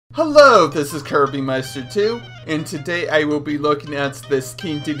Hello, this is Kirby Meister 2, and today I will be looking at this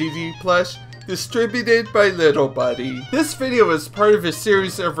King DeDeDe plush distributed by Little Buddy. This video is part of a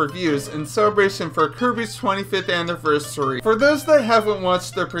series of reviews in celebration for Kirby's 25th anniversary. For those that haven't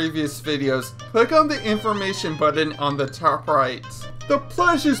watched the previous videos, click on the information button on the top right. The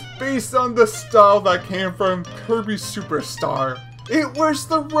plush is based on the style that came from Kirby Superstar. It wears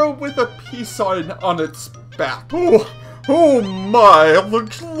the robe with a peace sign on its back. Oh my,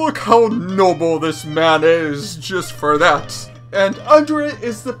 look how noble this man is, just for that. And under it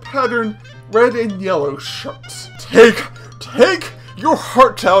is the patterned red and yellow shirt. Take your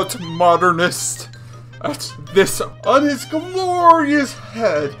heart out, modernist. At this, on his glorious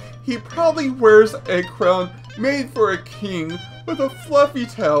head, he proudly wears a crown made for a king with a fluffy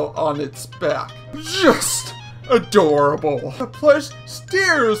tail on its back. Just adorable. The plush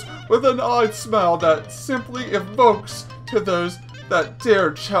stares with an odd smile that simply evokes to those that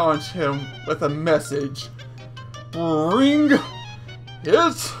dare challenge him with a message. Bring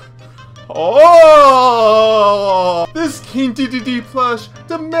it on! This King DeDeDe plush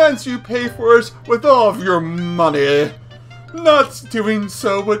demands you pay for it with all of your money. Not doing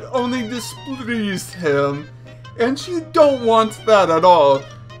so would only displease him. And you don't want that at all,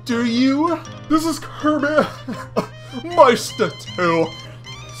 do you? This is Kirby Meister 2,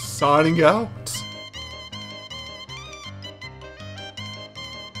 signing out.